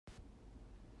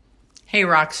Hey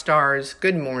rock stars,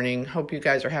 good morning. Hope you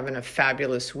guys are having a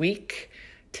fabulous week.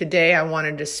 Today I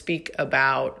wanted to speak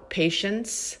about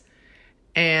patience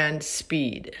and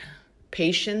speed.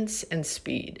 Patience and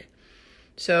speed.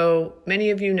 So many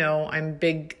of you know I'm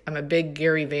a big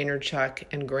Gary Vaynerchuk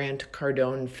and Grant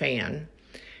Cardone fan.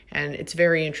 And it's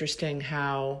very interesting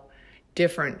how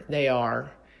different they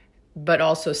are, but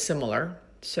also similar.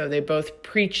 So they both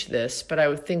preach this, but I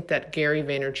would think that Gary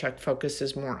Vaynerchuk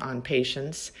focuses more on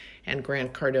patience and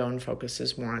Grant Cardone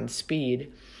focuses more on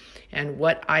speed. And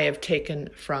what I have taken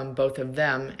from both of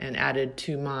them and added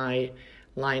to my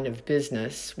line of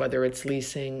business, whether it's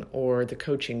leasing or the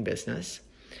coaching business.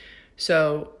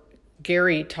 So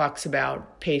Gary talks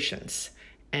about patience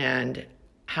and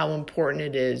how important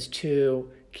it is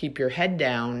to keep your head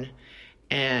down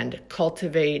and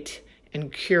cultivate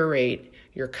and curate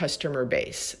your customer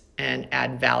base and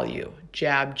add value.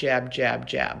 Jab, jab, jab,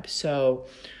 jab. So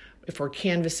if we're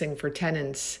canvassing for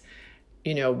tenants,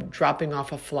 dropping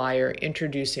off a flyer,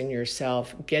 introducing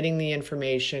yourself, getting the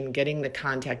information, getting the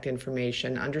contact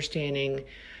information, understanding,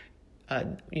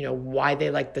 why they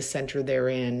like the center they're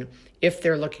in, if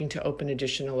they're looking to open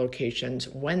additional locations,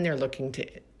 when they're looking to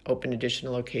open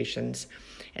additional locations,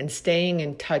 and staying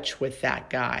in touch with that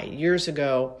guy. Years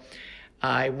ago,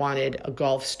 I wanted a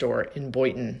golf store in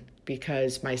Boynton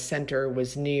because my center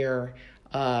was near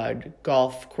many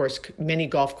golf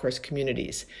course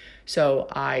communities. So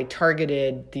I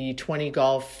targeted the 20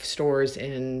 golf stores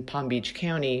in Palm Beach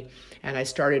County, and I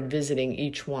started visiting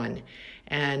each one.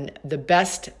 And the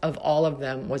best of all of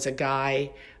them was a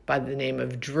guy by the name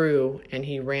of Drew, and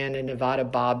he ran a Nevada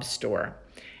Bob's store.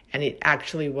 And it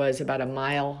actually was about a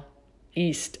mile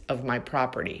east of my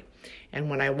property. And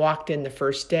when I walked in the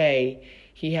first day,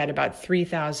 he had about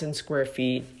 3,000 square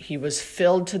feet. He was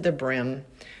filled to the brim,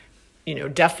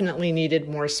 definitely needed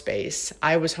more space.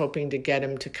 I was hoping to get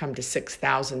him to come to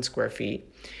 6,000 square feet,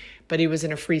 but he was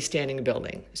in a freestanding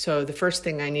building. So the first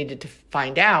thing I needed to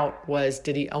find out was,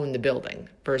 did he own the building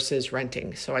versus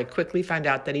renting? So I quickly found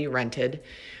out that he rented,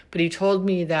 but he told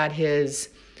me that his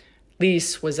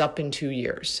lease was up in 2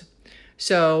 years.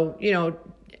 So,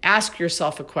 ask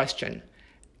yourself a question.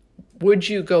 Would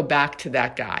you go back to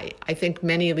that guy? I think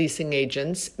many leasing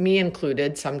agents, me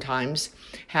included sometimes,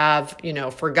 have,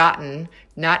 forgotten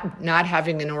not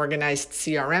having an organized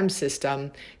CRM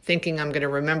system, thinking I'm going to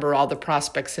remember all the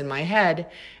prospects in my head,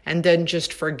 and then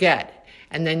just forget.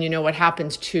 And then what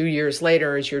happens 2 years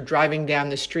later is you're driving down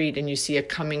the street and you see a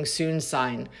coming soon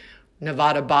sign,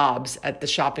 Nevada Bob's at the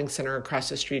shopping center across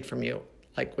the street from you,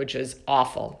 which is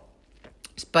awful.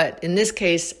 But in this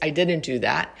case, I didn't do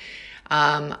that.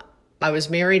 I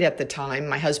was married at the time.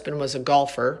 My husband was a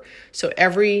golfer. So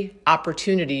every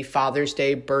opportunity, Father's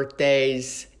Day,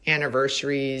 birthdays,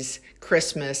 anniversaries,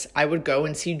 Christmas, I would go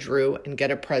and see Drew and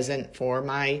get a present for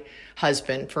my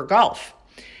husband for golf,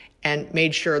 and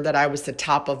made sure that I was the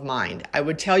top of mind. I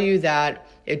would tell you that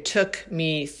it took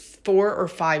me 4 or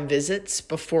 5 visits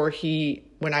before he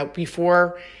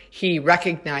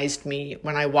recognized me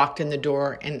when I walked in the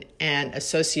door and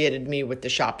associated me with the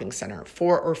shopping center.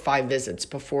 4 or 5 visits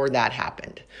before that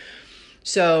happened.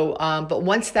 So, but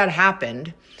once that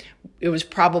happened, it was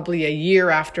probably a year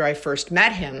after I first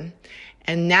met him.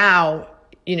 And now,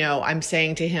 I'm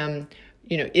saying to him,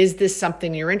 is this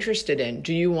something you're interested in?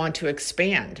 Do you want to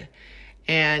expand?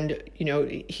 And,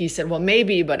 he said, well,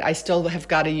 maybe, but I still have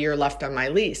got a year left on my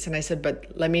lease. And I said, but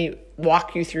let me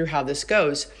walk you through how this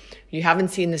goes. You haven't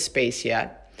seen the space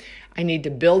yet. I need to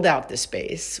build out the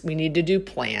space. We need to do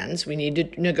plans. We need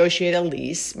to negotiate a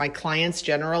lease. My client's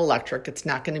General Electric. It's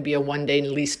not going to be a one-day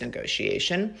lease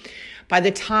negotiation. By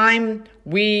the time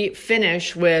we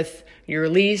finish with your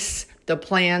lease, the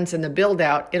plans, and the build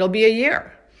out, it'll be a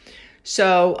year.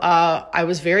 So I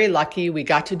was very lucky. We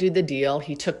got to do the deal.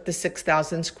 He took the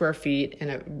 6,000 square feet in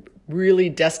a really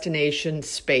destination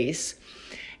space,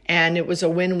 and it was a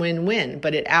win-win-win.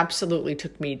 But it absolutely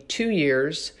took me 2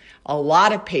 years, a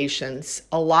lot of patience,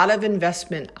 a lot of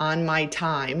investment on my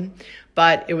time,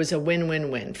 but it was a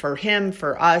win-win-win for him,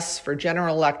 for us, for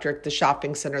General Electric, the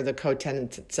shopping center, the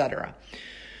co-tenants, etc.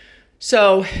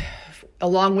 So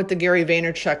along with the Gary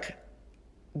Vaynerchuk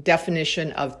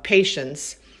definition of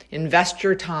patience, invest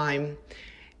your time,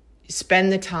 spend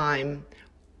the time,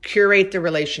 curate the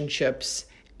relationships,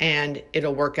 and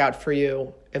it'll work out for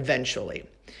you eventually.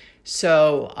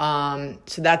 So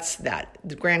that's that.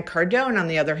 The Grant Cardone, on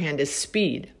the other hand, is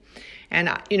speed. And,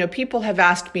 people have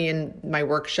asked me in my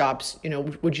workshops,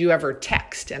 would you ever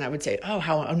text? And I would say, oh,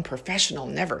 how unprofessional,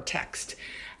 never text.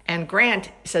 And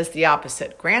Grant says the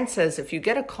opposite. Grant says if you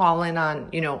get a call in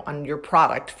on your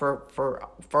product for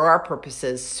our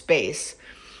purposes, space,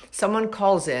 Someone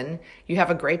calls in, you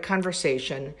have a great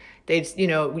conversation.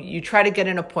 You try to get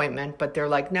an appointment, but they're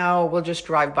like, no, we'll just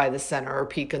drive by the center or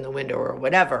peek in the window or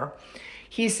whatever.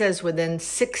 He says within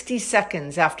 60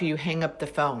 seconds after you hang up the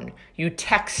phone, you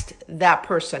text that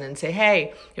person and say,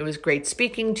 hey, it was great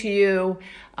speaking to you.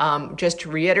 Just to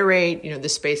reiterate, the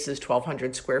space is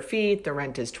 1,200 square feet. The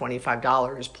rent is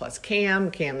 $25 plus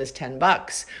CAM. CAM is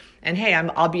 $10. And hey,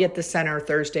 I'll be at the center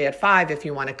Thursday at 5 if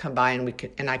you want to come by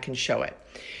and I can show it.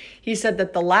 He said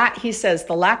that the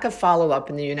lack of follow-up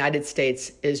in the United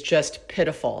States is just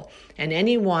pitiful. And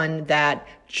anyone that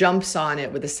jumps on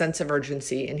it with a sense of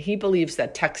urgency, and he believes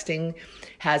that texting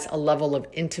has a level of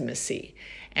intimacy.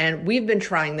 And we've been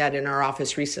trying that in our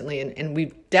office recently, and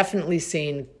we've definitely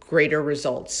seen greater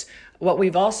results. What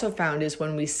we've also found is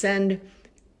when we send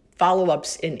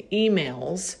follow-ups in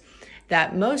emails,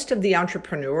 that most of the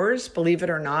entrepreneurs, believe it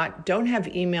or not, don't have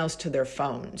emails to their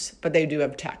phones, but they do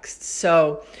have texts.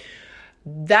 So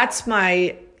that's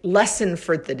my lesson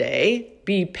for the day.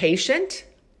 Be patient,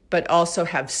 but also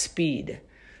have speed.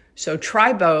 So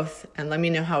try both and let me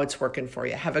know how it's working for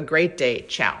you. Have a great day.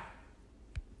 Ciao.